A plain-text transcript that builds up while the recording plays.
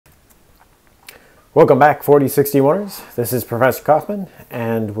Welcome back, 4061ers. This is Professor Kaufman,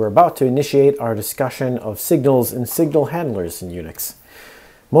 and we're about to initiate our discussion of signals and signal handlers in Unix.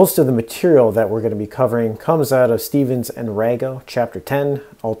 Most of the material that we're going to be covering comes out of Stevens and Rago, Chapter 10.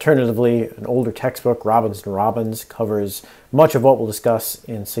 Alternatively, an older textbook, Robbins and Robbins, covers much of what we'll discuss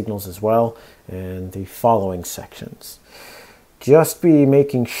in signals as well, and the following sections. Just be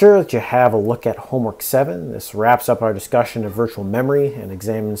making sure that you have a look at Homework 7. This wraps up our discussion of virtual memory and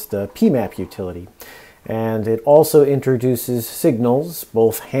examines the PMAP utility. And it also introduces signals,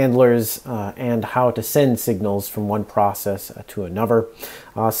 both handlers and how to send signals from one process to another.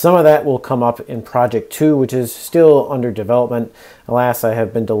 Some of that will come up in Project 2, which is still under development. Alas, I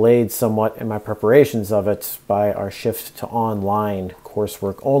have been delayed somewhat in my preparations of it by our shift to online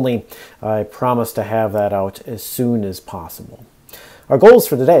coursework only. I promise to have that out as soon as possible. Our goals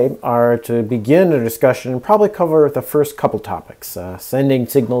for today are to begin a discussion and probably cover the first couple topics, sending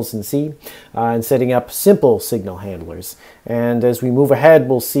signals in C and setting up simple signal handlers. And as we move ahead,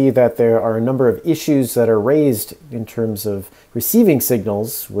 we'll see that there are a number of issues that are raised in terms of receiving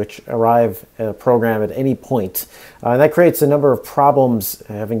signals which arrive at a program at any point. And that creates a number of problems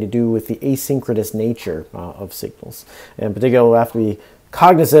having to do with the asynchronous nature of signals. In particular, we'll have to be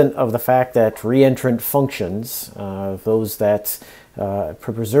cognizant of the fact that reentrant functions, those that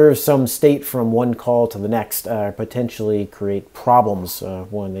preserve some state from one call to the next, potentially create problems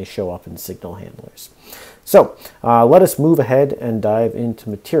when they show up in signal handlers. So let us move ahead and dive into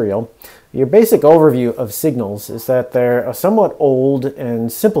material. Your basic overview of signals is that they're a somewhat old and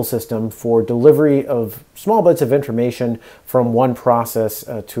simple system for delivery of small bits of information from one process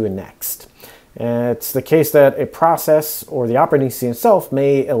to a next. It's the case that a process or the operating system itself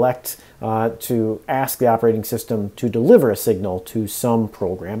may elect to ask the operating system to deliver a signal to some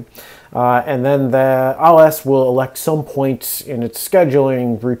program. And then the OS will elect some point in its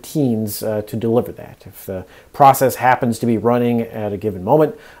scheduling routines to deliver that. If the process happens to be running at a given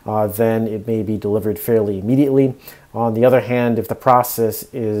moment, then it may be delivered fairly immediately. On the other hand, if the process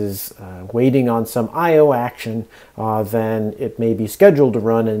is waiting on some I/O action, then it may be scheduled to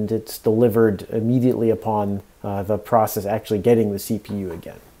run and it's delivered immediately upon the process actually getting the CPU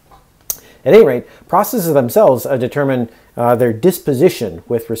again. At any rate, processes themselves determine their disposition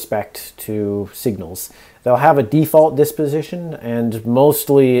with respect to signals. They'll have a default disposition, and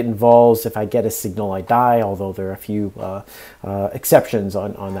mostly it involves if I get a signal, I die, although there are a few exceptions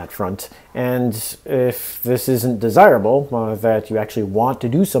on that front. And if this isn't desirable, that you actually want to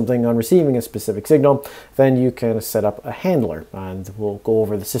do something on receiving a specific signal, then you can set up a handler, and we'll go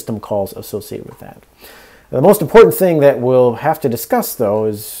over the system calls associated with that. The most important thing that we'll have to discuss, though,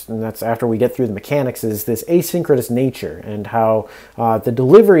 and that's after we get through the mechanics, is this asynchronous nature and how the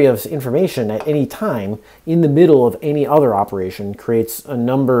delivery of information at any time in the middle of any other operation creates a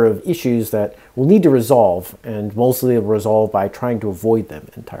number of issues that we'll need to resolve, and mostly resolve by trying to avoid them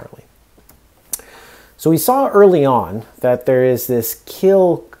entirely. So we saw early on that there is this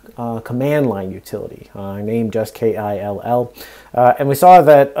kill command line utility, named just KILL, and we saw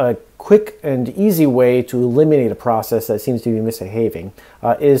that a quick and easy way to eliminate a process that seems to be misbehaving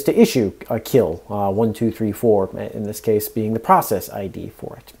is to issue a kill, 1, 2, 3, 4, in this case being the process ID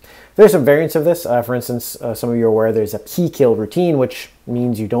for it. There's some variants of this. For instance, some of you are aware there's a pkill routine, which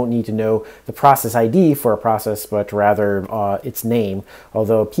means you don't need to know the process ID for a process, but rather its name.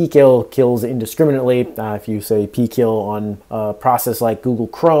 Although pkill kills indiscriminately. If you say pkill on a process like Google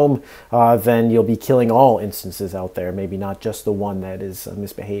Chrome, then you'll be killing all instances out there, maybe not just the one that is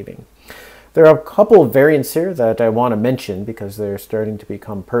misbehaving. There are a couple of variants here that I want to mention because they're starting to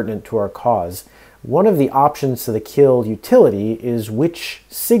become pertinent to our cause. One of the options to the kill utility is which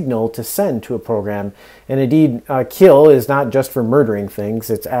signal to send to a program. And indeed, kill is not just for murdering things.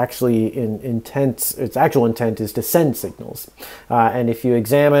 It's actually its actual intent is to send signals. And if you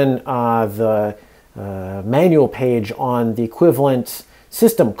examine the manual page on the equivalent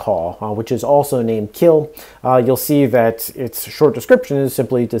system call, which is also named kill, you'll see that its short description is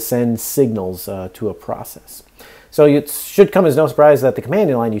simply to send signals to a process. So it should come as no surprise that the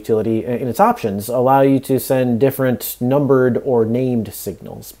command line utility in its options allow you to send different numbered or named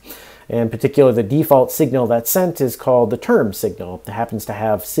signals. In particular, the default signal that's sent is called the term signal. It happens to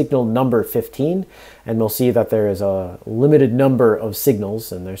have signal number 15, and we'll see that there is a limited number of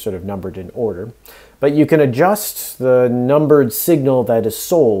signals, and they're sort of numbered in order. But you can adjust the numbered signal that is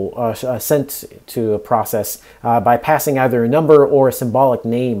sent to a process by passing either a number or a symbolic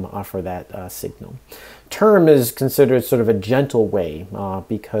name for that signal. Term is considered sort of a gentle way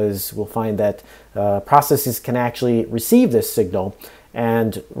because we'll find that processes can actually receive this signal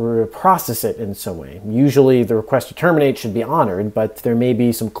and process it in some way. Usually the request to terminate should be honored, but there may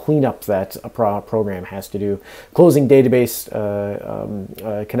be some cleanup that a program has to do. Closing database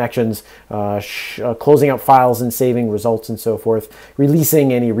connections, closing out files and saving results and so forth,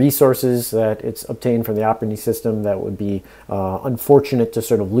 releasing any resources that it's obtained from the operating system that would be unfortunate to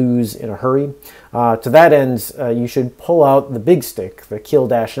sort of lose in a hurry. To that end, you should pull out the big stick, the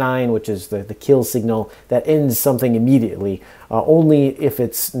kill-9, which is the kill signal that ends something immediately, only if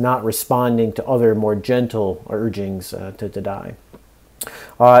it's not responding to other more gentle urgings to die.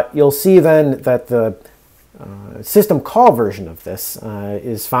 You'll see then that the system call version of this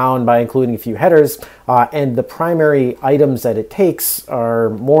is found by including a few headers, and the primary items that it takes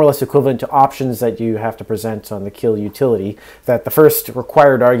are more or less equivalent to options that you have to present on the kill utility. That the first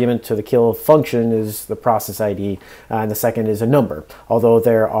required argument to the kill function is the process ID, and the second is a number, although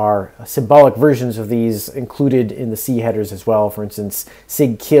there are symbolic versions of these included in the C headers as well. For instance,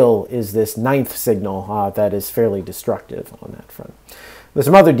 sigkill is this 9th signal that is fairly destructive on that front. There's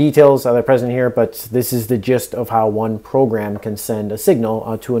some other details that are present here, but this is the gist of how one program can send a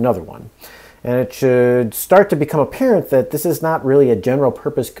signal to another one. And it should start to become apparent that this is not really a general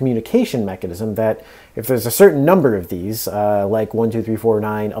purpose communication mechanism, that if there's a certain number of these, like 1, 2, 3, 4,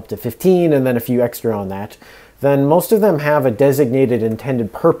 9, up to 15, and then a few extra on that, then most of them have a designated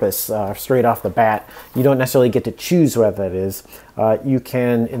intended purpose straight off the bat. You don't necessarily get to choose what that is. You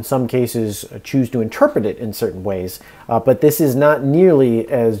can, in some cases, choose to interpret it in certain ways, but this is not nearly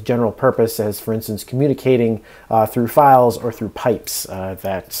as general purpose as, for instance, communicating through files or through pipes.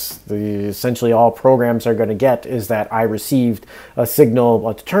 That's essentially all programs are going to get, is that I received a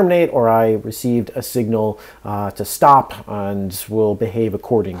signal to terminate, or I received a signal to stop, and will behave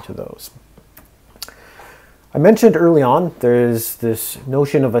according to those. I mentioned early on there's this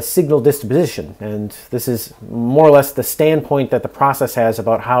notion of a signal disposition, and this is more or less the standpoint that the process has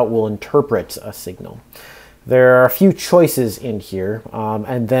about how it will interpret a signal. There are a few choices in here,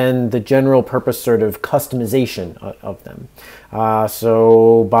 and then the general purpose sort of customization of them.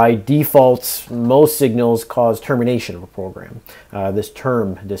 So by default, most signals cause termination of a program, this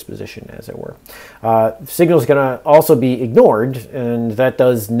term disposition, as it were. Signals going to also be ignored, and that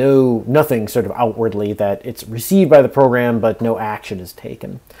does nothing sort of outwardly, that it's received by the program, but no action is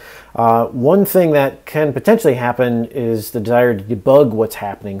taken. One thing that can potentially happen is the desire to debug what's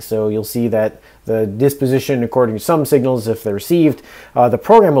happening. So you'll see that the disposition, according to some signals, if they're received, the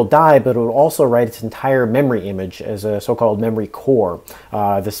program will die, but it will also write its entire memory image as a so-called memory core.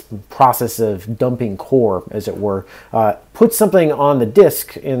 This process of dumping core, as it were, puts something on the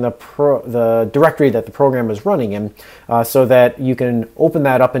disk in the directory that the program is running in, so that you can open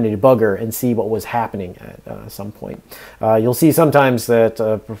that up in a debugger and see what was happening at some point. You'll see sometimes that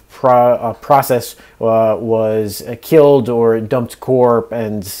a process was killed or dumped core,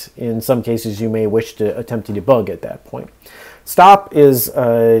 and in some cases you may wish to attempt to debug at that point. Stop is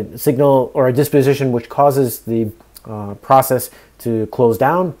a signal or a disposition which causes the process to close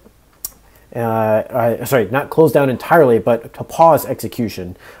down. Sorry, not close down entirely, but to pause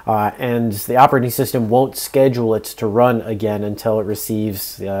execution, and the operating system won't schedule it to run again until it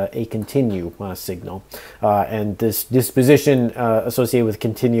receives a continue signal. And this disposition associated with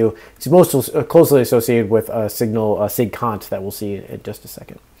continue is most closely associated with a signal sigcont that we'll see in just a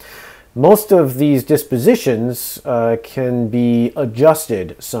second. Most of these dispositions can be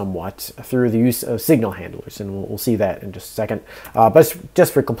adjusted somewhat through the use of signal handlers, and we'll see that in just a second. But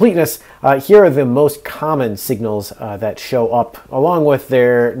just for completeness, here are the most common signals that show up, along with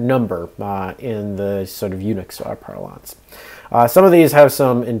their number in the sort of Unix parlance. Some of these have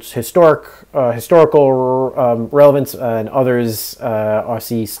some historical relevance, and others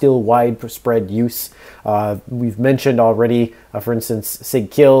see still widespread use. We've mentioned already, for instance,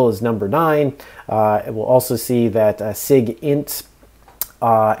 sigkill is number 9. We'll also see that sigint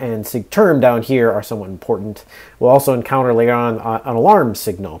and sigterm down here are somewhat important. We'll also encounter later on an alarm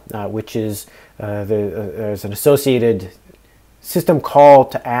signal, which is there's an associated system call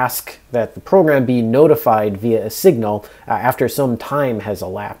to ask that the program be notified via a signal after some time has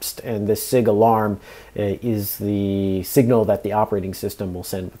elapsed, and this sig alarm is the signal that the operating system will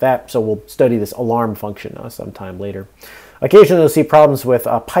send with that. So we'll study this alarm function sometime later. Occasionally you'll see problems with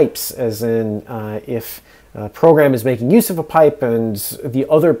pipes, as in if a program is making use of a pipe and the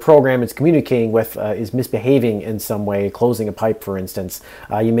other program it's communicating with is misbehaving in some way, closing a pipe for instance,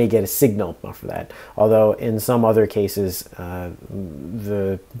 you may get a signal for that. Although in some other cases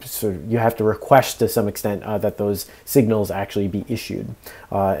you have to request to some extent that those signals actually be issued.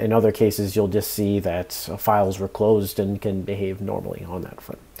 In other cases you'll just see that files were closed and can behave normally on that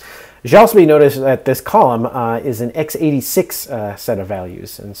front. It should also be noticed that this column is an x86 set of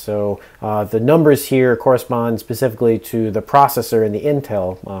values, and so the numbers here correspond specifically to the processor in the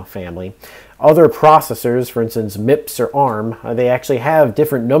Intel family. Other processors, for instance MIPS or ARM, they actually have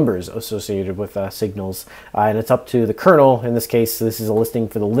different numbers associated with signals, and it's up to the kernel. In this case, this is a listing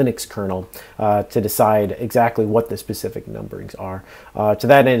for the Linux kernel to decide exactly what the specific numberings are. To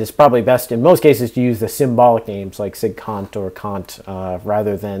that end, it's probably best in most cases to use the symbolic names like SIGCONT or CONT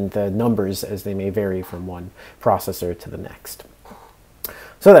rather than the numbers, as they may vary from one processor to the next.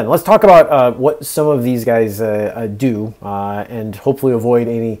 So then, let's talk about what some of these guys do and hopefully avoid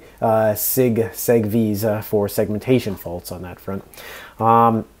any SIG/SEG-Vs for segmentation faults on that front.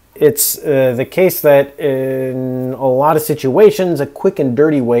 It's the case that in a lot of situations, a quick and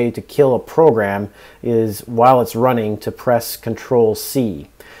dirty way to kill a program is, while it's running, to press Control-C.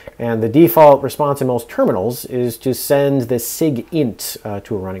 And the default response in most terminals is to send the SIGINT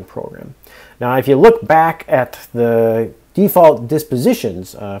to a running program. Now, if you look back at the default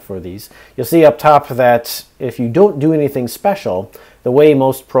dispositions for these, you'll see up top that if you don't do anything special, the way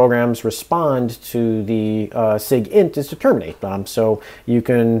most programs respond to the SIGINT is to terminate. So you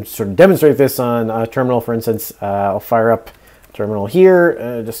can sort of demonstrate this on a terminal. For instance, I'll fire up terminal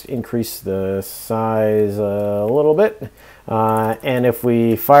here, just increase the size a little bit. And if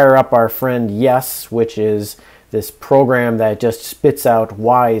we fire up our friend yes, which is this program that just spits out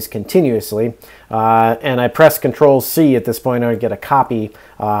Y's continuously, and I press Control-C at this point, I get a copy.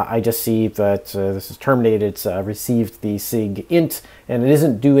 I just see that this is terminated. It's received the SIGINT, and it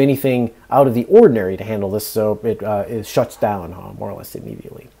doesn't do anything out of the ordinary to handle this, so it shuts down more or less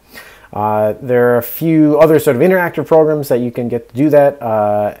immediately. There are a few other sort of interactive programs that you can get to do that.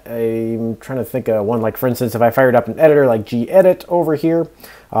 I'm trying to think of one, like for instance, if I fired up an editor like gedit over here,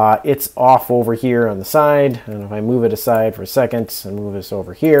 it's off over here on the side, and if I move it aside for a second and move this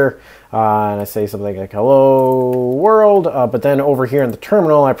over here, and I say something like hello world, but then over here in the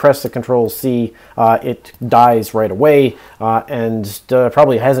terminal I press the Control-C, it dies right away, and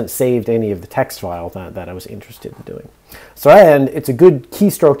probably hasn't saved any of the text file that I was interested in doing. So and it's a good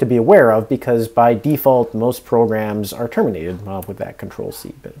keystroke to be aware of, because by default most programs are terminated with that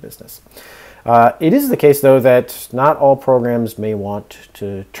Control-C bit of business. It is the case, though, that not all programs may want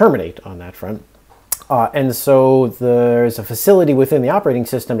to terminate on that front. And so there's a facility within the operating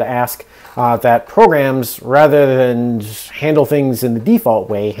system to ask that programs, rather than handle things in the default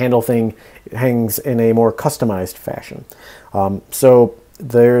way, handle things in a more customized fashion. So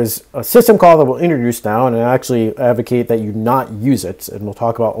there's a system call that we'll introduce now, and I actually advocate that you not use it, and we'll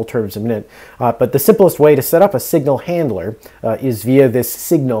talk about alternatives in a minute. But the simplest way to set up a signal handler is via this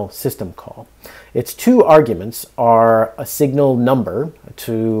signal system call. Its two arguments are a signal number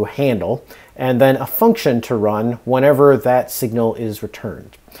to handle, and then a function to run whenever that signal is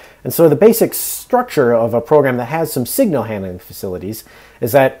returned. And so the basic structure of a program that has some signal handling facilities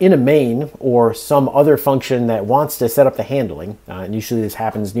is that in a main or some other function that wants to set up the handling, and usually this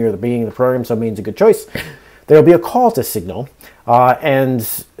happens near the beginning of the program, so main's a good choice, there'll be a call to signal,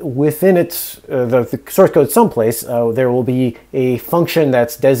 and within its the source code someplace, there will be a function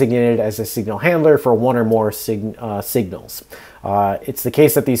that's designated as a signal handler for one or more signals. It's the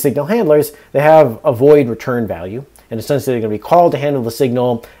case that these signal handlers, they have a void return value, and essentially they're going to be called to handle the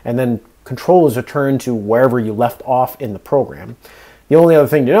signal, and then control is returned to wherever you left off in the program. The only other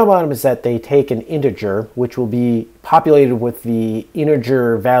thing to know about them is that they take an integer, which will be populated with the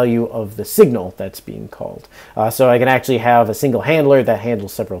integer value of the signal that's being called. So I can actually have a single handler that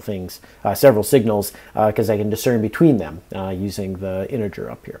handles several things, several signals, because I can discern between them using the integer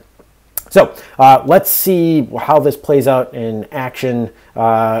up here. So let's see how this plays out in action.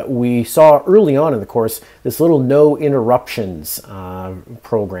 We saw early on in the course this little no interruptions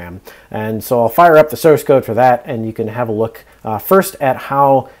program. And so I'll fire up the source code for that, and you can have a look first at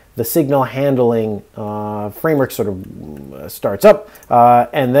how the signal handling framework sort of starts up,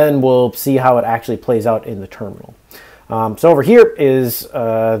 and then we'll see how it actually plays out in the terminal. So over here is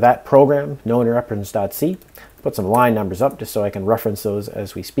that program, nointerruptions.c. Put some line numbers up just so I can reference those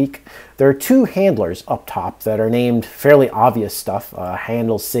as we speak. There are two handlers up top that are named fairly obvious stuff,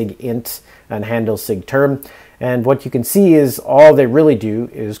 handle SIGINT and handle SIGTERM. And what you can see is all they really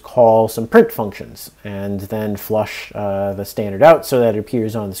do is call some print functions and then flush the standard out so that it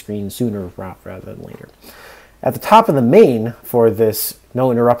appears on the screen sooner rather than later. At the top of the main for this no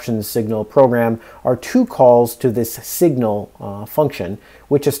interruptions signal program are two calls to this signal function,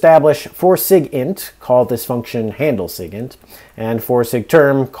 which establish for SIGINT, call this function handle SIGINT, and for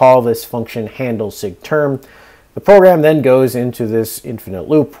SIGTERM, call this function handle SIGTERM. The program then goes into this infinite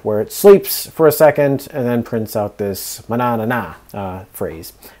loop where it sleeps for a second and then prints out this "na-na-na"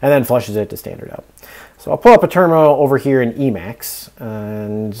 phrase and then flushes it to standard out. So I'll pull up a terminal over here in Emacs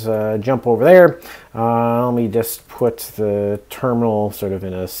and jump over there. Let me just put the terminal sort of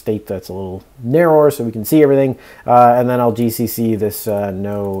in a state that's a little narrower so we can see everything. And then I'll GCC this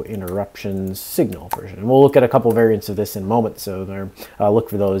no interruptions signal version. And we'll look at a couple variants of this in a moment. So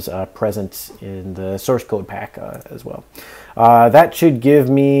look for those present in the source code pack as well. That should give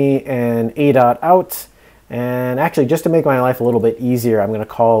me an a.out. And actually, just to make my life a little bit easier, I'm going to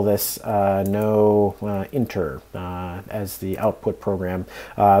call this no inter as the output program.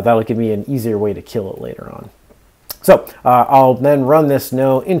 That'll give me an easier way to kill it later on. So I'll then run this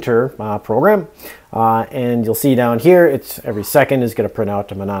no inter program, and you'll see down here, it's every second is going to print out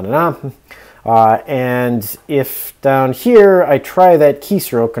to na-na-na. And if down here I try that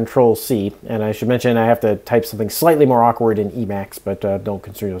keystroke Control C, and I should mention I have to type something slightly more awkward in Emacs, but don't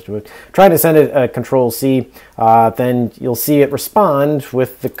concern yourself with it. Trying to send it Control C, then you'll see it respond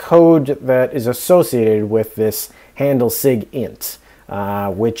with the code that is associated with this handle sig int,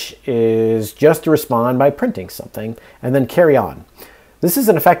 which is just to respond by printing something and then carry on. This is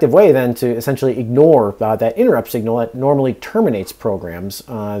an effective way then to essentially ignore that interrupt signal that normally terminates programs.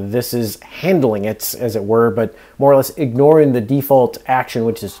 This is handling it, as it were, but more or less ignoring the default action,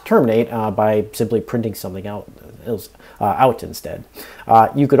 which is terminate, by simply printing something out instead.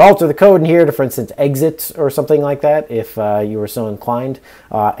 You could alter the code in here to, for instance, exit or something like that if you were so inclined.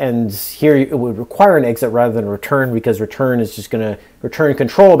 And here it would require an exit rather than a return, because return is just going to return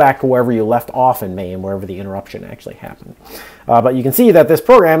control back to wherever you left off in main, wherever the interruption actually happened. But you can see that this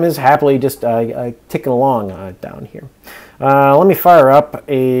program is happily just ticking along down here. Let me fire up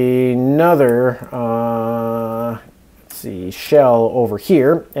another shell over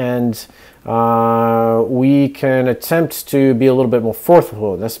here, and we can attempt to be a little bit more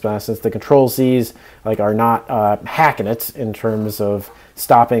forceful in this, since the Control C's are not hacking it in terms of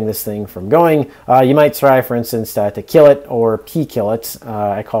stopping this thing from going. You might try, for instance, to kill it or p-kill it.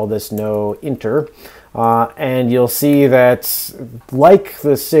 I call this no inter. And you'll see that, like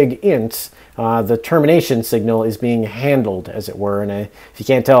the sig int, the termination signal is being handled, as it were. And if you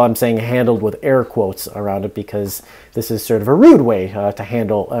can't tell, I'm saying handled with air quotes around it, because this is sort of a rude way to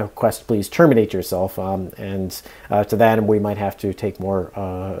handle a request, please terminate yourself. And to that, we might have to take more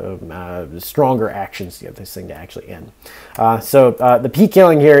stronger actions to get this thing to actually end. So the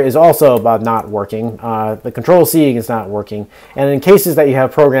p-killing here is also not working. The Control C is not working. And in cases that you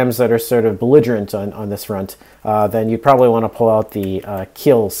have programs that are sort of belligerent on this front, then you'd probably want to pull out the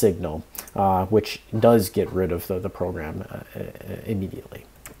kill signal, which does get rid of the program immediately.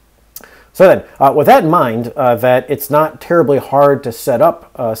 So then, with that in mind, that it's not terribly hard to set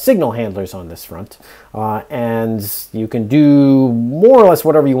up signal handlers on this front, and you can do more or less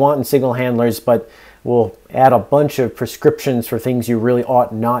whatever you want in signal handlers, but we'll add a bunch of prescriptions for things you really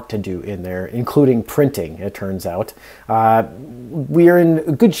ought not to do in there, including printing, it turns out. We are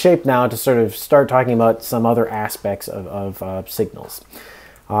in good shape now to sort of start talking about some other aspects of signals.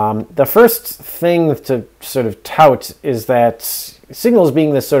 The first thing to sort of tout is that signals,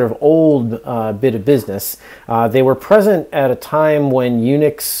 being this sort of old bit of business, they were present at a time when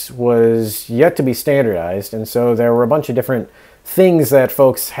Unix was yet to be standardized, and so there were a bunch of different things that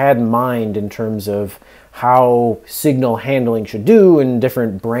folks had in mind in terms of how signal handling should do, and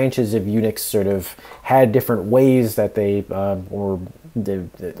different branches of Unix sort of had different ways that they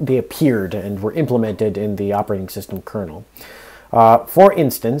appeared and were implemented in the operating system kernel. For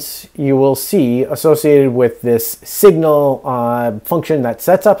instance, you will see associated with this signal function that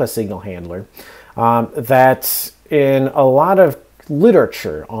sets up a signal handler that in a lot of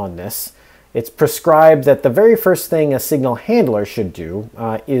literature on this, it's prescribed that the very first thing a signal handler should do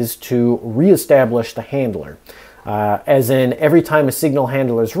is to reestablish the handler. As in, every time a signal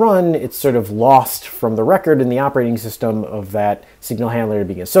handler is run, it's sort of lost from the record in the operating system of that signal handler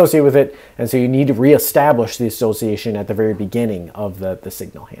being associated with it, and so you need to reestablish the association at the very beginning of the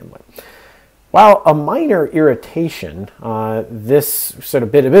signal handler. While a minor irritation, this sort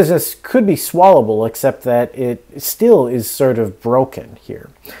of bit of business could be swallowable, except that it still is sort of broken here.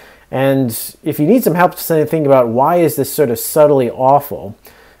 And if you need some help to think about why is this sort of subtly awful,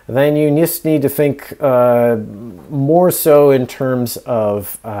 then you just need to think more so in terms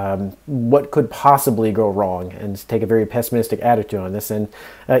of what could possibly go wrong, and take a very pessimistic attitude on this. And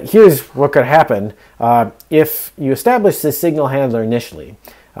here's what could happen if you establish this signal handler initially,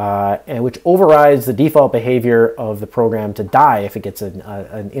 and which overrides the default behavior of the program to die if it gets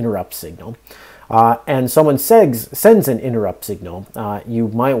an interrupt signal. and someone sends an interrupt signal, you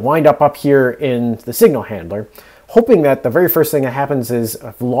might wind up here in the signal handler, hoping that the very first thing that happens is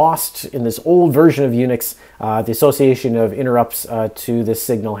I've lost in this old version of Unix the association of interrupts to this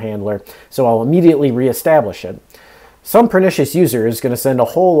signal handler, so I'll immediately reestablish it. Some pernicious user is going to send a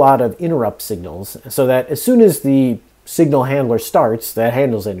whole lot of interrupt signals so that as soon as the signal handler starts, that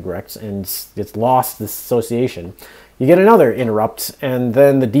handles incorrect and it's lost this association, you get another interrupt, and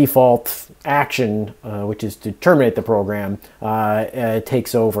then the default action, which is to terminate the program,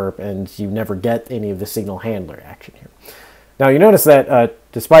 takes over, and you never get any of the signal handler action here. Now you notice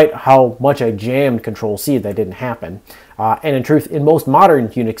that despite how much I jammed Control-C, that didn't happen. And in truth, in most modern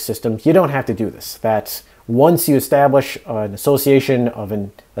Unix systems, you don't have to do this. That once you establish an association of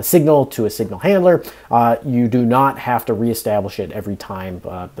a signal to a signal handler, you do not have to reestablish it every time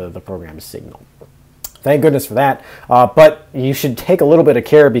the program is signaled. Thank goodness for that, but you should take a little bit of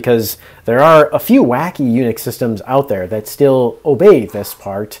care because there are a few wacky Unix systems out there that still obey this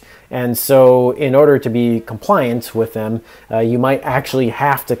part, and so in order to be compliant with them, you might actually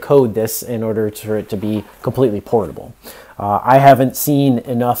have to code this in order for it to be completely portable. I haven't seen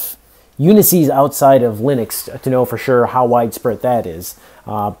enough Unices outside of Linux to know for sure how widespread that is,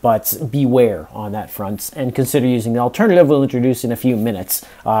 but beware on that front and consider using the alternative we'll introduce in a few minutes,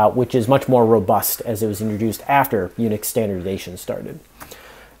 which is much more robust as it was introduced after Unix standardization started.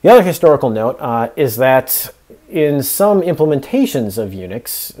 The other historical note is that in some implementations of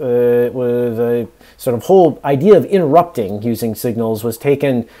Unix, the sort of whole idea of interrupting using signals was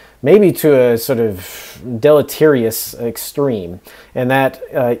taken maybe to a sort of deleterious extreme, and that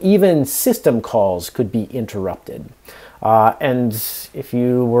even system calls could be interrupted. And if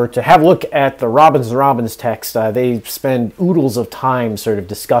you were to have a look at the Robbins and Robbins text, they spend oodles of time sort of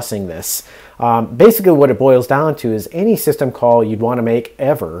discussing this. Basically what it boils down to is any system call you'd want to make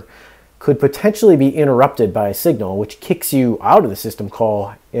ever could potentially be interrupted by a signal which kicks you out of the system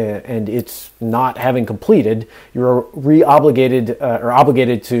call, and it's not having completed, you're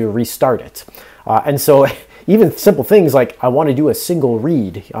obligated to restart it. And so even simple things like I want to do a single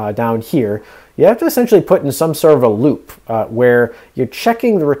read down here, you have to essentially put in some sort of a loop where you're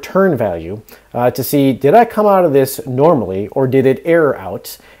checking the return value to see, did I come out of this normally or did it error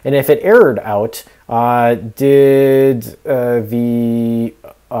out? And if it errored out, did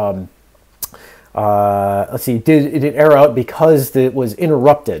did it error out because it was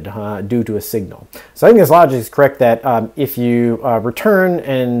interrupted due to a signal? So I think this logic is correct that if you return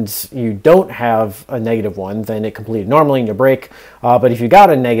and you don't have a -1, then it completed normally in your break. But if you got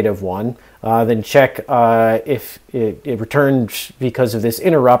a -1, then check if it returned because of this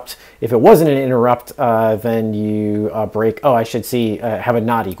interrupt. If it wasn't an interrupt, then you break. Oh, I should have a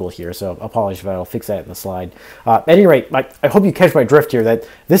not equal here, so apologies if I'll fix that in the slide. At any rate, I hope you catch my drift here that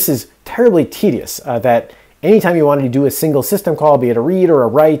this is terribly tedious, that anytime you want to do a single system call, be it a read or a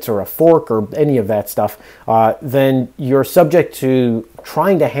write or a fork or any of that stuff, then you're subject to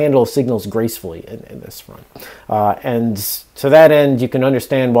trying to handle signals gracefully in this front. And to that end, you can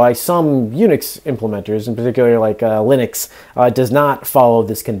understand why some Unix implementers, in particular like Linux, does not follow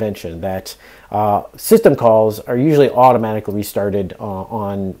this convention that system calls are usually automatically restarted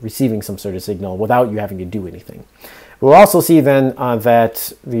on receiving some sort of signal without you having to do anything. We'll also see then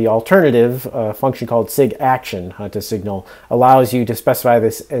that the alternative function called sig action to signal allows you to specify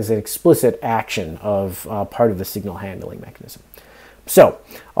this as an explicit action of part of the signal handling mechanism. So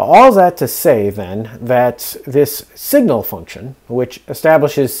all that to say then that this signal function, which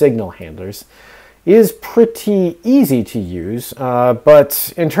establishes signal handlers, is pretty easy to use,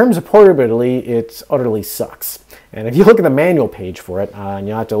 but in terms of portability, it utterly sucks. And if you look at the manual page for it, and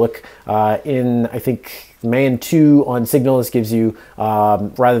you'll have to look in, I think, Man 2 on signals gives you,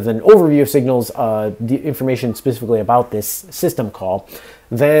 rather than an overview of signals, the information specifically about this system call,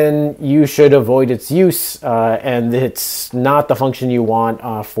 then you should avoid its use, and it's not the function you want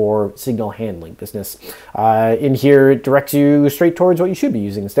for signal handling business. In here, it directs you straight towards what you should be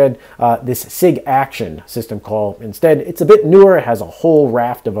using instead, this sig action system call. Instead, it's a bit newer, it has a whole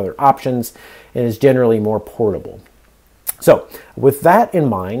raft of other options, and is generally more portable. So with that in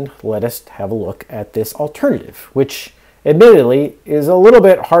mind, let us have a look at this alternative, which admittedly is a little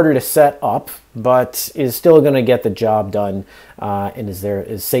bit harder to set up, but is still going to get the job done and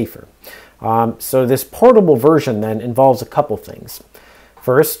is safer. So this portable version then involves a couple things.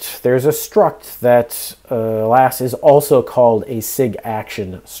 First, there's a struct that, alas, is also called a sig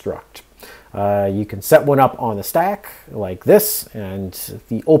action struct. You can set one up on the stack like this, and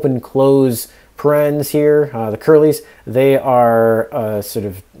the open-close parens here, the curlies, they are a sort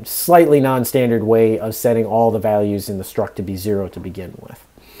of slightly non-standard way of setting all the values in the struct to be 0 to begin with.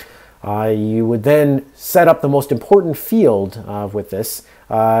 You would then set up the most important field with this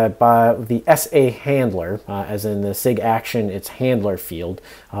by the SA handler, as in the SIG action, its handler field,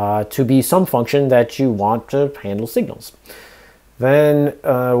 to be some function that you want to handle signals. Then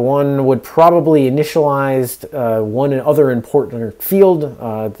one would probably initialize one other important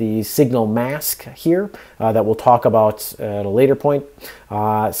field, the signal mask here, that we'll talk about at a later point.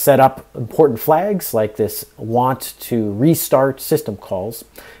 Set up important flags like this want to restart system calls,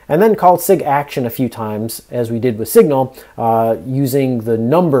 and then call SIG action a few times, as we did with signal, using the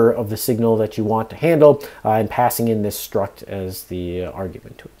number of the signal that you want to handle and passing in this struct as the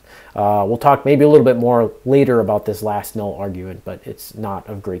argument to it. We'll talk maybe a little bit more later about this last null argument, but it's not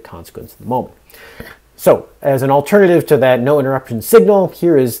of great consequence at the moment. So, as an alternative to that no interruption signal,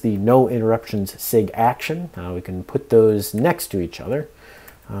 here is the no interruptions SIG action. We can put those next to each other.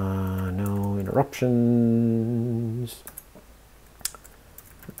 No interruptions,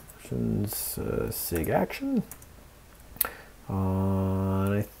 SIG action.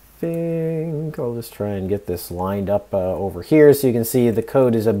 And I think I'll just try and get this lined up over here so you can see the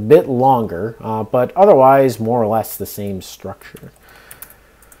code is a bit longer, but otherwise more or less the same structure.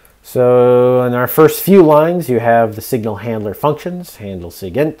 So in our first few lines, you have the signal handler functions, handle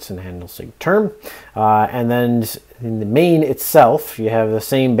SIGINT and handle SIGTERM. And then in the main itself, you have the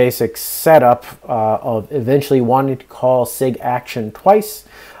same basic setup of eventually wanting to call SIG action twice.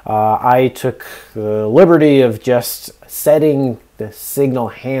 I took the liberty of just setting the signal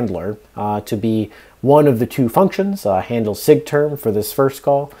handler to be one of the two functions, handle SIGTERM for this first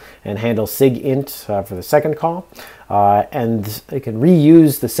call and handle SIGINT for the second call. And it can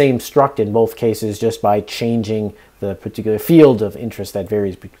reuse the same struct in both cases just by changing the particular field of interest that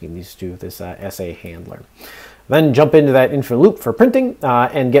varies between these two, this SA handler. Then jump into that infinite loop for printing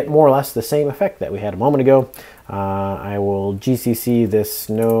and get more or less the same effect that we had a moment ago. I will GCC this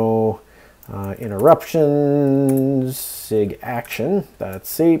no interruptions SIG action.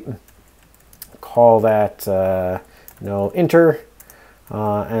 .c. Call that no inter,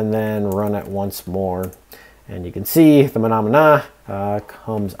 and then run it once more. And you can see the phenomena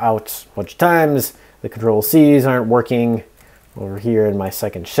comes out a bunch of times. The control C's aren't working over here in my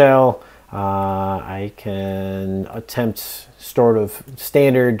second shell. I can attempt sort of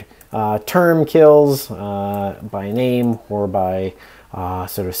standard term kills by name or by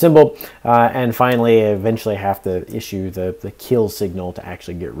sort of symbol. And finally, I eventually have to issue the kill signal to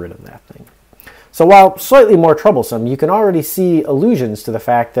actually get rid of that thing. So while slightly more troublesome, you can already see allusions to the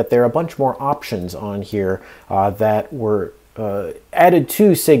fact that there are a bunch more options on here that were added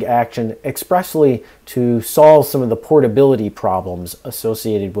to SIG action expressly to solve some of the portability problems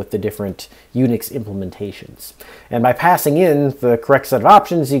associated with the different Unix implementations. And by passing in the correct set of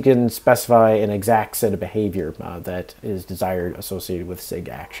options, you can specify an exact set of behavior that is desired associated with SIG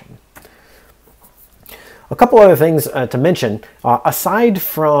action. A couple other things to mention, aside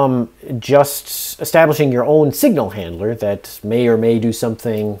from just establishing your own signal handler that may or may do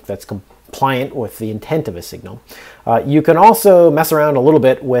something that's compliant with the intent of a signal, you can also mess around a little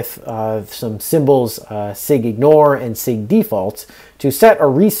bit with some symbols, SIG ignore and SIG default, to set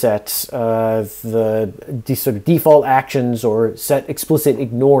or reset the sort of default actions or set explicit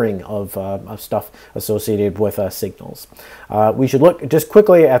ignoring of stuff associated with signals. We should look just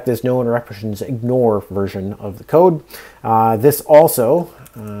quickly at this no interruptions ignore version of the code. This also,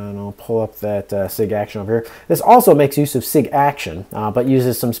 and I'll pull up that SIG action over here. This also makes use of SIG action, but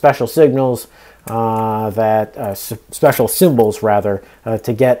uses some special signals special symbols rather,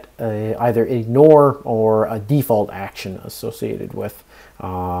 to get either ignore or a default action associated with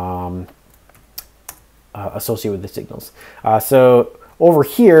the signals. So over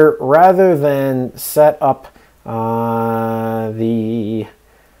here, rather than set up the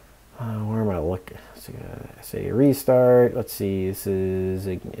where am I looking? Say restart. Let's see. This is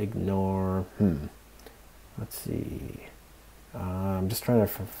ignore. Let's see. I'm just trying to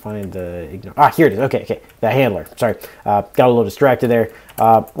find the ignore. Here it is. Okay. The handler. Sorry, got a little distracted there.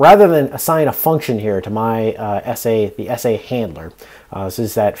 Rather than assign a function here to my the SA handler, this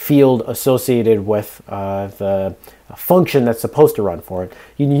is that field associated with the function that's supposed to run for it.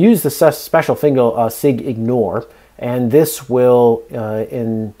 You can use the special finger SIG ignore, and this will,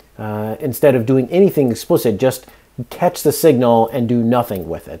 instead of doing anything explicit, just catch the signal and do nothing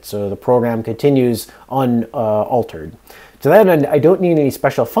with it. So the program continues unaltered. To that end, I don't need any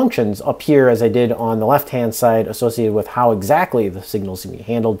special functions up here as I did on the left-hand side associated with how exactly the signals can be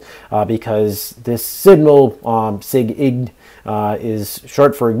handled, because this signal, SIG ign, is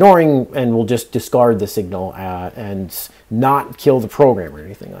short for ignoring, and we'll just discard the signal and not kill the program or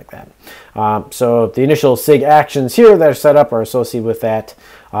anything like that. So the initial SIG actions here that are set up are associated with that.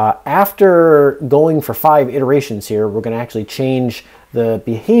 After going for 5 iterations here, we're going to actually change the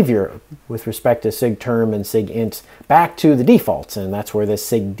behavior with respect to SIG term and SIG int back to the defaults, and that's where this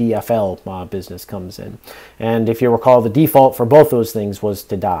SIG DFL business comes in. And if you recall, the default for both those things was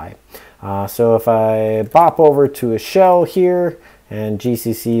to die. So if I bop over to a shell here and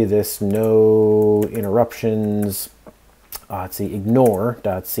GCC this no interruptions, let's see,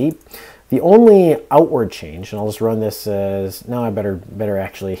 ignore.c, the only outward change, and I'll just run this as, no, I better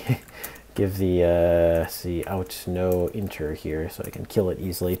actually give the see out no inter here so I can kill it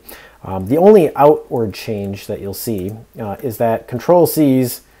easily. The only outward change that you'll see is that control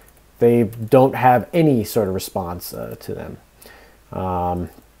C's, they don't have any sort of response to them.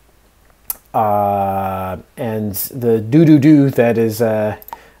 And the do that is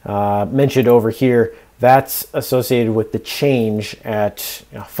mentioned over here, that's associated with the change at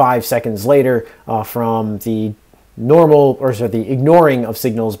 5 seconds later from the normal, or sorry, the ignoring of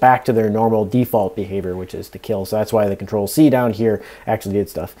signals back to their normal default behavior, which is to kill. So that's why the control C down here actually did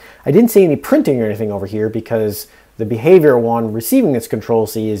stuff. I didn't see any printing or anything over here because the behavior one receiving its control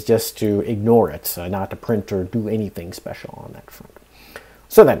C is just to ignore it, not to print or do anything special on that front.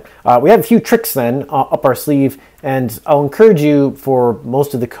 So then, we have a few tricks then up our sleeve, and I'll encourage you for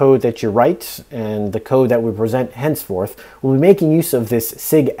most of the code that you write and the code that we present henceforth, we'll be making use of this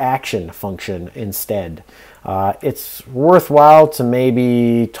SIG action function instead. It's worthwhile to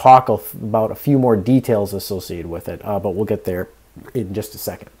maybe talk about a few more details associated with it, but we'll get there in just a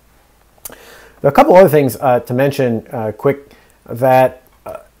second. There are a couple other things to mention quick, that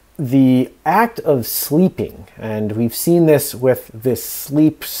the act of sleeping, and we've seen this with this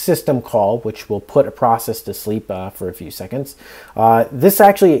sleep system call, which will put a process to sleep for a few seconds. This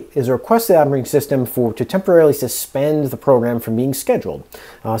actually is a request to the operating system to temporarily suspend the program from being scheduled.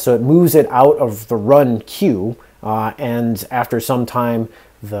 So it moves it out of the run queue, and after some time,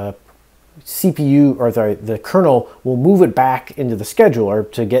 the CPU, or the kernel, will move it back into the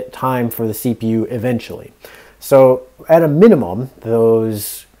scheduler to get time for the CPU eventually. So at a minimum,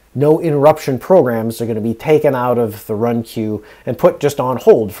 those no interruption programs are going to be taken out of the run queue and put just on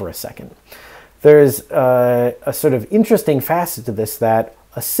hold for a second. There's a sort of interesting facet to this, that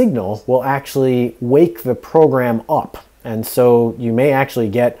a signal will actually wake the program up. And so you may actually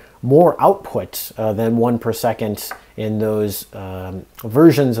get more output than 1 per second in those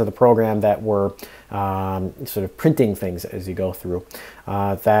versions of the program that were sort of printing things as you go through.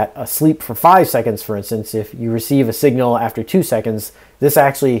 That a sleep for 5 seconds, for instance, if you receive a signal after 2 seconds, this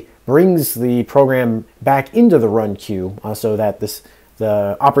actually brings the program back into the run queue so that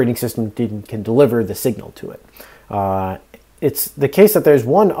the operating system can deliver the signal to it. It's the case that there's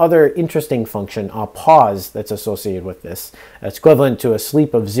one other interesting function, pause, that's associated with this. It's equivalent to a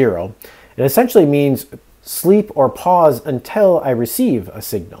sleep of 0. It essentially means sleep or pause until I receive a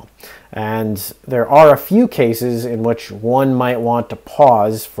signal. And there are a few cases in which one might want to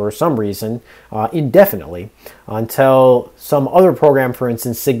pause for some reason indefinitely until some other program, for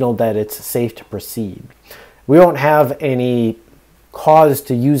instance, signaled that it's safe to proceed. We don't have any cause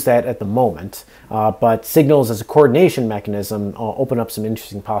to use that at the moment, but signals as a coordination mechanism open up some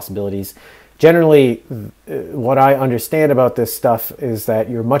interesting possibilities. Generally, what I understand about this stuff is that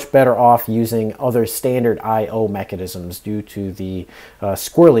you're much better off using other standard I/O mechanisms due to the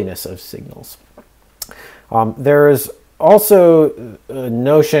squirreliness of signals. There's also a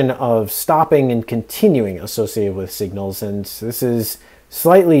notion of stopping and continuing associated with signals, and this is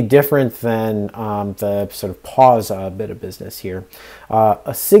slightly different than the sort of pause bit of business here.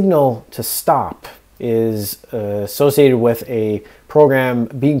 A signal to stop is associated with a program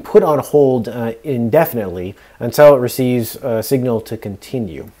being put on hold indefinitely until it receives a signal to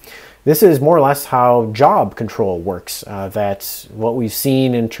continue. This is more or less how job control works. That's what we've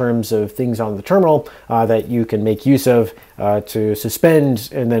seen in terms of things on the terminal that you can make use of to suspend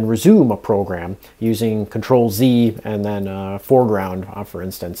and then resume a program using Control Z and then foreground, for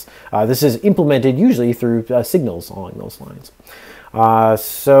instance. This is implemented usually through signals along those lines.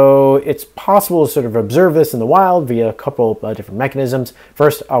 So it's possible to sort of observe this in the wild via a couple of different mechanisms.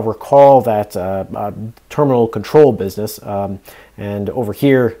 First, I'll recall that terminal control business, and over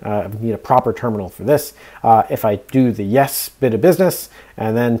here I need a proper terminal for this. If I do the yes bit of business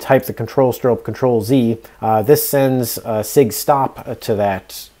and then type the control stroke Control Z, this sends a SIG stop to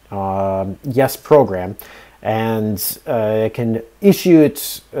that yes program, and I can issue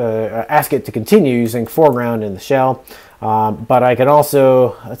it, ask it to continue using foreground in the shell. But I can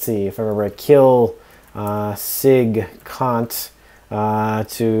also, let's see, if I remember, kill SIG cont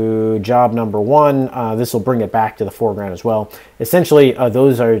to job number 1, this will bring it back to the foreground as well. Essentially,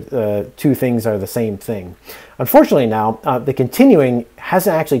 those are two things are the same thing. Unfortunately now, the continuing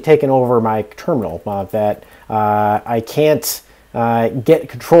hasn't actually taken over my terminal, that I can't get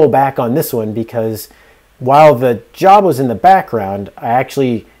control back on this one, because while the job was in the background, I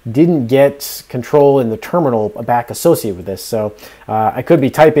actually didn't get control in the terminal back associated with this. So I could be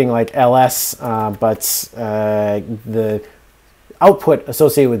typing like ls, but the output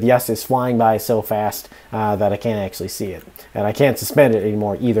associated with yes is flying by so fast that I can't actually see it. And I can't suspend it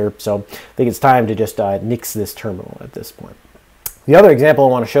anymore either. So I think it's time to just nix this terminal at this point. The other example I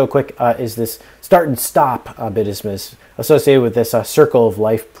want to show quick is this start and stop bit is associated with this Circle of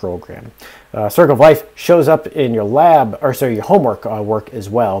Life program. Circle of Life shows up in your lab, or sorry, your homework work as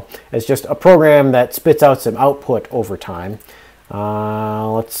well. It's just a program that spits out some output over time.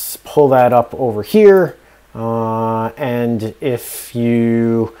 Let's pull that up over here. And if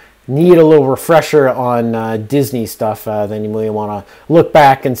you need a little refresher on Disney stuff, then you may want to look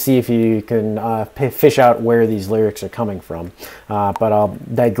back and see if you can fish out where these lyrics are coming from. But I'll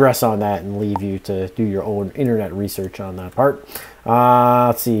digress on that and leave you to do your own internet research on that part.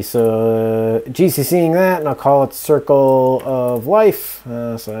 Let's see, so GCCing that, and I'll call it Circle of Life,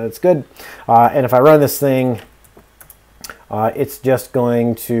 so that's good. And if I run this thing, it's just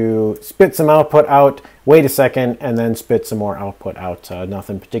going to spit some output out, wait a second, and then spit some more output out.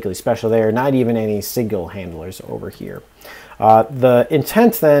 Nothing particularly special there, not even any signal handlers over here. The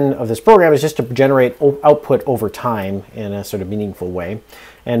intent then of this program is just to generate output over time in a sort of meaningful way.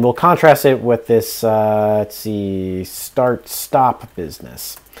 And we'll contrast it with this, let's see, start-stop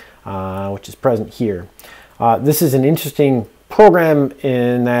business, which is present here. This is an interesting program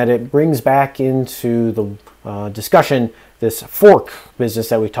in that it brings back into the discussion this fork business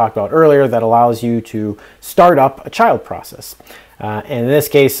that we talked about earlier that allows you to start up a child process. And in this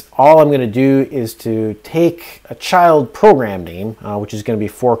case, all I'm going to do is to take a child program name, which is going to be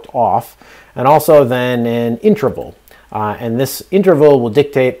forked off, and also then an interval. And this interval will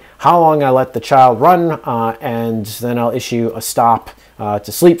dictate how long I let the child run, and then I'll issue a stop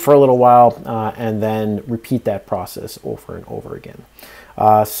to sleep for a little while, and then repeat that process over and over again.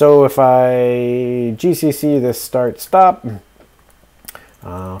 So if I GCC this start stop,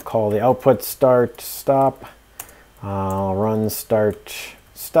 I'll call the output start stop, I'll run start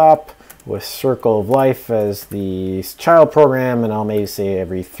stop with Circle of Life as the child program, and I'll maybe say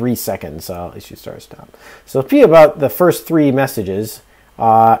every 3 seconds I'll issue start stop. So it'll be about the first 3 messages,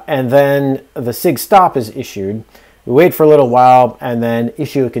 and then the sig stop is issued. We wait for a little while and then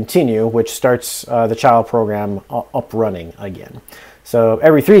issue a continue, which starts the child program up running again. So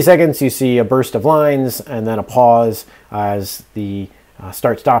every 3 seconds you see a burst of lines and then a pause as the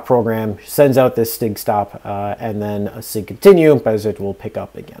start-stop program sends out this sig stop, and then a sig continue as it will pick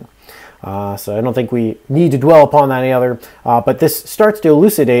up again. So I don't think we need to dwell upon that any other, but this starts to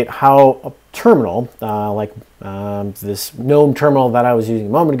elucidate how a terminal, like this GNOME terminal that I was using a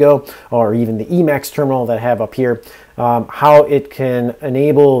moment ago, or even the Emacs terminal that I have up here, how it can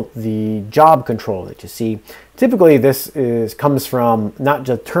enable the job control that you see. Typically this comes from not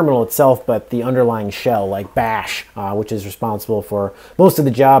just terminal itself, but the underlying shell like bash, which is responsible for most of the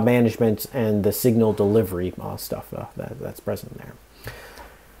job management and the signal delivery stuff that's present there.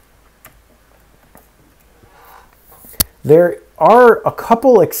 There are a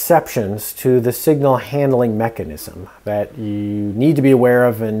couple exceptions to the signal handling mechanism that you need to be aware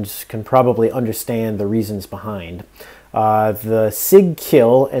of and can probably understand the reasons behind. The sig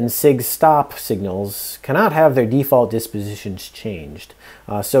kill and sig stop signals cannot have their default dispositions changed.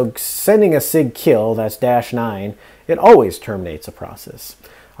 So sending a sig kill, that's -9, it always terminates a process.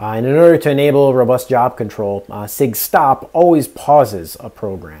 And in order to enable robust job control, sig stop always pauses a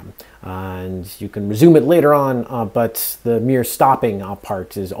program. And you can resume it later on, but the mere stopping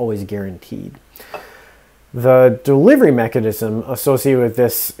part is always guaranteed. The delivery mechanism associated with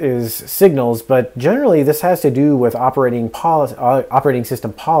this is signals, but generally this has to do with operating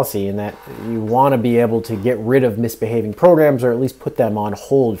system policy, in that you want to be able to get rid of misbehaving programs, or at least put them on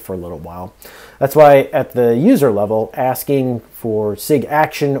hold for a little while. That's why at the user level, asking for sig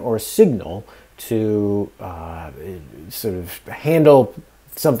action or signal to sort of handle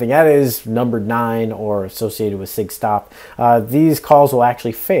something that is numbered 9 or associated with sig stop, these calls will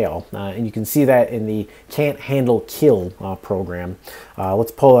actually fail, and you can see that in the can't handle kill program.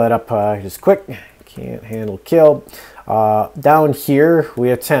 Let's pull that up just quick. Can't handle kill. Down here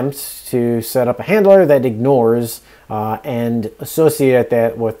we attempt to set up a handler that ignores and associate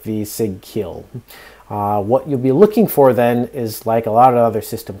that with the sig kill. What you'll be looking for then is, like a lot of other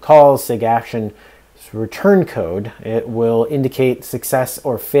system calls, sig action return code, it will indicate success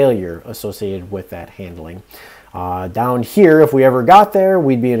or failure associated with that handling. Down here, if we ever got there,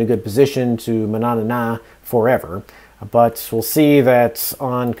 we'd be in a good position to manana forever. But we'll see that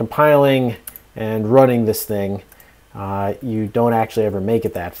on compiling and running this thing, you don't actually ever make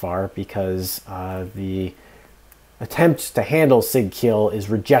it that far because the attempt to handle sigkill is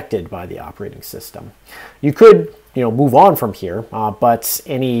rejected by the operating system. You could, move on from here, but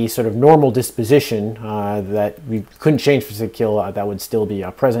any sort of normal disposition that we couldn't change for sigkill, that would still be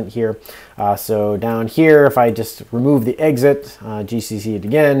present here. So down here, if I just remove the exit, GCC it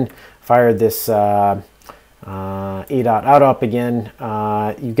again, fired this a.out up again,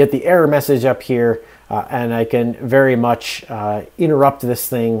 you get the error message up here, and I can very much interrupt this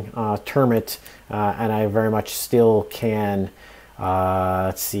thing, term it, and I very much still can,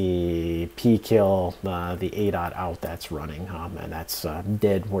 let's see, pkill the a.out that's running, and that's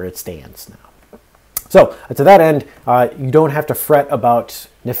dead where it stands now. So to that end, you don't have to fret about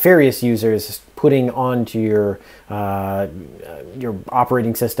nefarious users putting onto your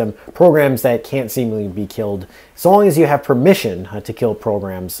operating system programs that can't seemingly be killed. As long as you have permission to kill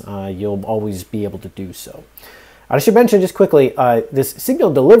programs, you'll always be able to do so. I should mention just quickly this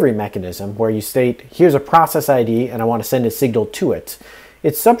signal delivery mechanism where you state, here's a process ID and I want to send a signal to it.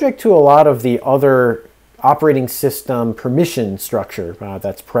 It's subject to a lot of the other operating system permission structure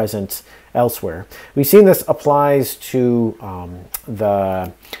that's present elsewhere. We've seen this applies to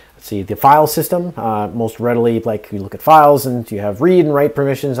the file system most readily. Like you look at files and you have read and write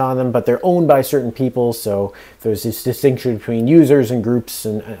permissions on them, but they're owned by certain people, so there's this distinction between users and groups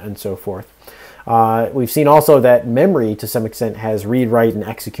and so forth. We've seen also that memory to some extent has read, write, and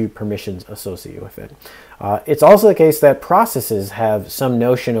execute permissions associated with it. It's also the case that processes have some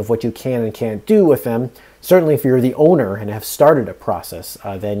notion of what you can and can't do with them. Certainly if you're the owner and have started a process,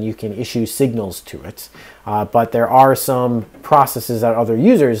 then you can issue signals to it. But there are some processes that other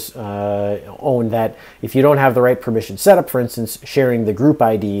users own that if you don't have the right permission set up, for instance, sharing the group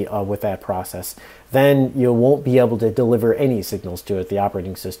ID with that process, then you won't be able to deliver any signals to it. The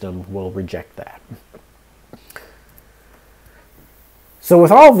operating system will reject that. So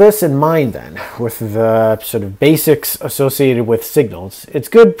with all this in mind then, with the sort of basics associated with signals, it's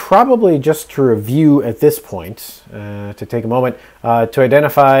good probably just to review at this point, to take a moment, to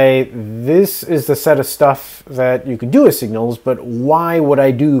identify this is the set of stuff that you can do with signals, but why would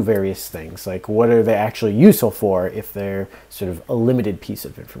I do various things? Like what are they actually useful for if they're sort of a limited piece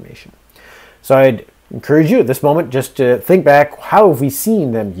of information? So I'd encourage you at this moment just to think back, how have we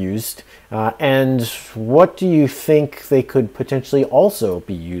seen them used? And what do you think they could potentially also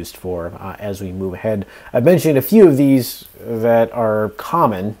be used for as we move ahead? I've mentioned a few of these that are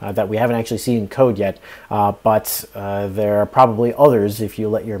common that we haven't actually seen in code yet, but there are probably others if you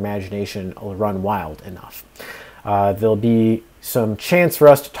let your imagination run wild enough. There'll be some chance for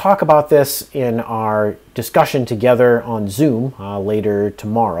us to talk about this in our discussion together on Zoom later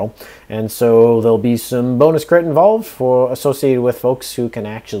tomorrow. And so there'll be some bonus credit involved associated with folks who can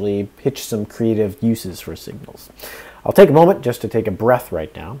actually pitch some creative uses for signals. I'll take a moment just to take a breath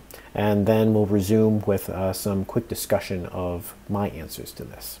right now, and then we'll resume with some quick discussion of my answers to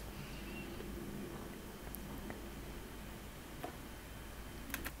this.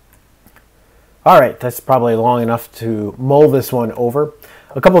 All right, that's probably long enough to mull this one over.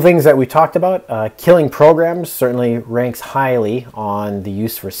 A couple of things that we talked about. Killing programs certainly ranks highly on the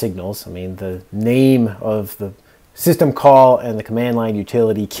use for signals. I mean, the name of the system call and the command line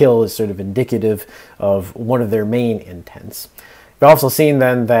utility kill is sort of indicative of one of their main intents. We've also seen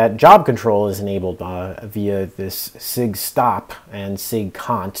then that job control is enabled via this sig stop and sig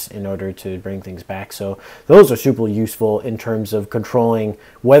cont in order to bring things back. So those are super useful in terms of controlling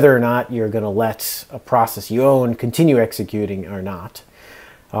whether or not you're going to let a process you own continue executing or not.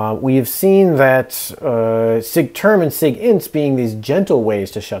 We have seen that sig term and sig int being these gentle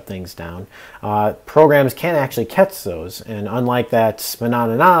ways to shut things down. Programs can actually catch those, and unlike that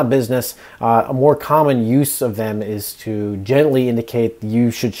manana business, a more common use of them is to gently indicate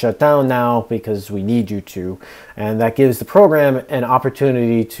you should shut down now because we need you to, and that gives the program an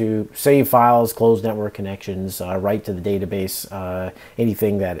opportunity to save files, close network connections, write to the database,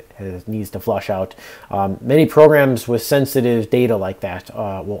 anything that needs to flush out. Many programs with sensitive data like that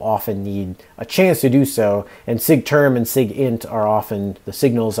will often need a chance to do so, and sig term and sig int are often the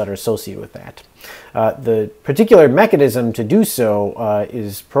signals that are associated with that. The particular mechanism to do so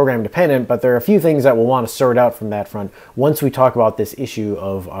is program dependent, but there are a few things that we'll want to sort out from that front once we talk about this issue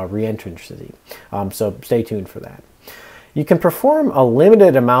of reentrancy. So stay tuned for that. You can perform a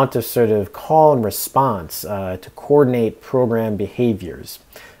limited amount of sort of call and response to coordinate program behaviors.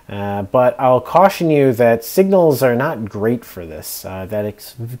 But I'll caution you that signals are not great for this, that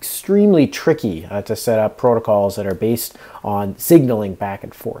it's extremely tricky to set up protocols that are based on signaling back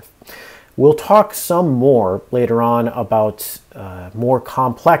and forth. We'll talk some more later on about more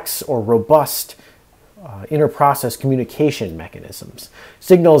complex or robust inter-process communication mechanisms.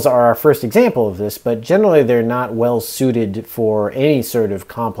 Signals are our first example of this, but generally they're not well suited for any sort of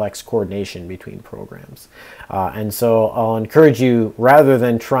complex coordination between programs. And so I'll encourage you, rather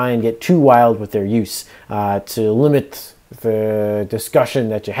than try and get too wild with their use, to limit the discussion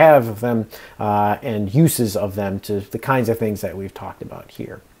that you have of them and uses of them to the kinds of things that we've talked about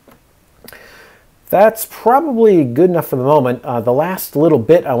here. That's probably good enough for the moment. The last little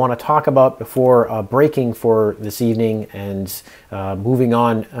bit I want to talk about before breaking for this evening and moving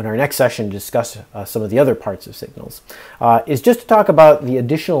on in our next session to discuss some of the other parts of signals is just to talk about the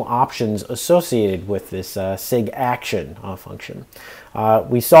additional options associated with this sig action function.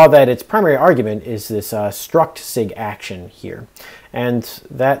 We saw that its primary argument is this struct sig action here. And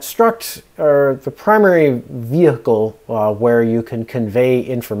that struct are the primary vehicle where you can convey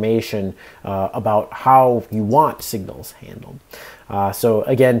information about how you want signals handled. So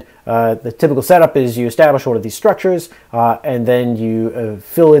again, the typical setup is you establish one of these structures and then you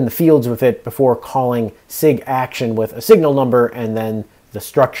fill in the fields with it before calling sig action with a signal number and then the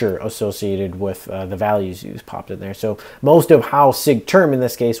structure associated with the values you've popped in there. So most of how sig term in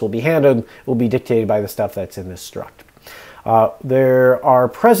this case will be handled will be dictated by the stuff that's in this struct. There are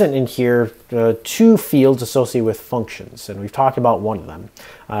present in here two fields associated with functions, and we've talked about one of them,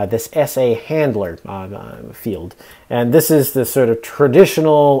 this SA handler field. And this is the sort of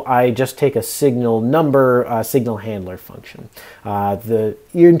traditional, I just take a signal number, signal handler function. The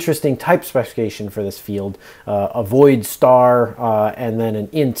interesting type specification for this field, a void star and then an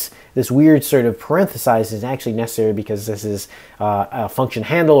int. This weird sort of parenthesis is actually necessary because this is a function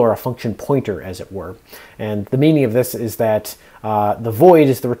handle or a function pointer, as it were. And the meaning of this is that the void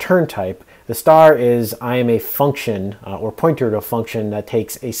is the return type. The star is I am a function or pointer to a function that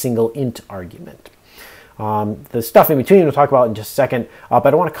takes a single int argument. The stuff in between we'll talk about in just a second, but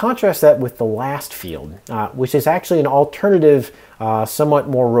I want to contrast that with the last field, which is actually an alternative, somewhat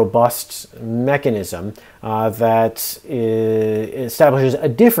more robust mechanism that establishes a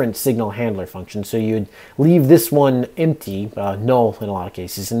different signal handler function. So you'd leave this one empty, null in a lot of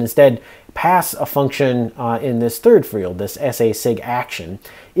cases, and instead pass a function in this third field, this SA sig action,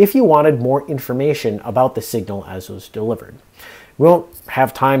 if you wanted more information about the signal as it was delivered. We won't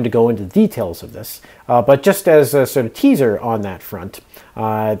have time to go into the details of this, but just as a sort of teaser on that front,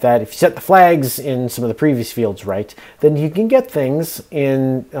 that if you set the flags in some of the previous fields right, then you can get things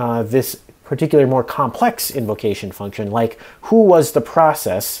in this particular more complex invocation function, like who was the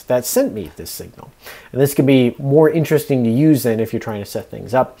process that sent me this signal. And this can be more interesting to use than if you're trying to set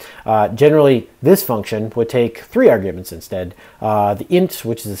things up. Generally, this function would take 3 arguments instead. The int,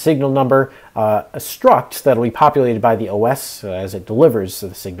 which is the signal number, a struct that will be populated by the OS as it delivers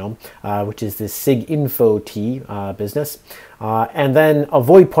the signal, which is this siginfo t business, and then a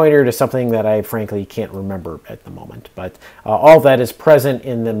void pointer to something that I frankly can't remember at the moment. But all that is present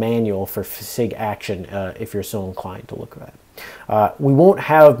in the manual for sig action if you're so inclined to look at that. We won't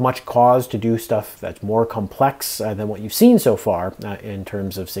have much cause to do stuff that's more complex than what you've seen so far in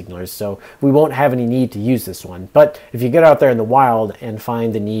terms of signalers, so we won't have any need to use this one. But if you get out there in the wild and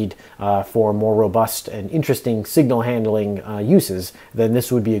find the need for more robust and interesting signal handling uses, then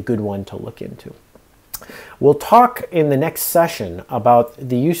this would be a good one to look into. We'll talk in the next session about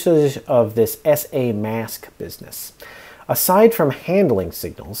the usage of this SA mask business. Aside from handling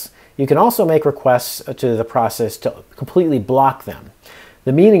signals, you can also make requests to the process to completely block them.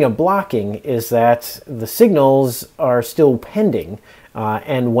 The meaning of blocking is that the signals are still pending,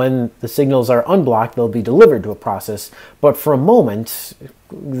 and when the signals are unblocked, they'll be delivered to a process, but for a moment,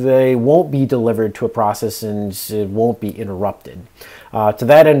 they won't be delivered to a process and it won't be interrupted. To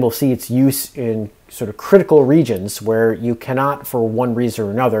that end, we'll see its use in sort of critical regions where you cannot, for one reason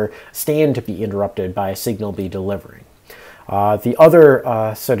or another, stand to be interrupted by a signal be delivering. The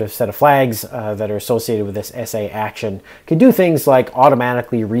other sort of set of flags that are associated with this SA action can do things like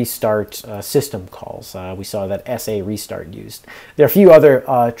automatically restart system calls. We saw that SA restart used. There are a few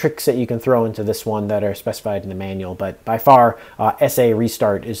other tricks that you can throw into this one that are specified in the manual, but by far SA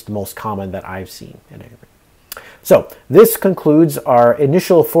restart is the most common that I've seen. So this concludes our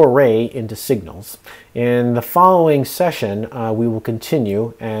initial foray into signals. In the following session, we will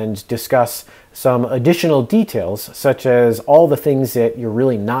continue and discuss some additional details, such as all the things that you're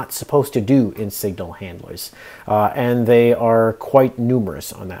really not supposed to do in signal handlers. And they are quite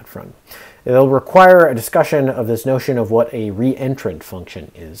numerous on that front. It'll require a discussion of this notion of what a reentrant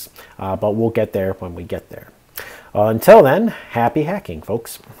function is, but we'll get there when we get there. Until then, happy hacking,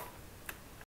 folks.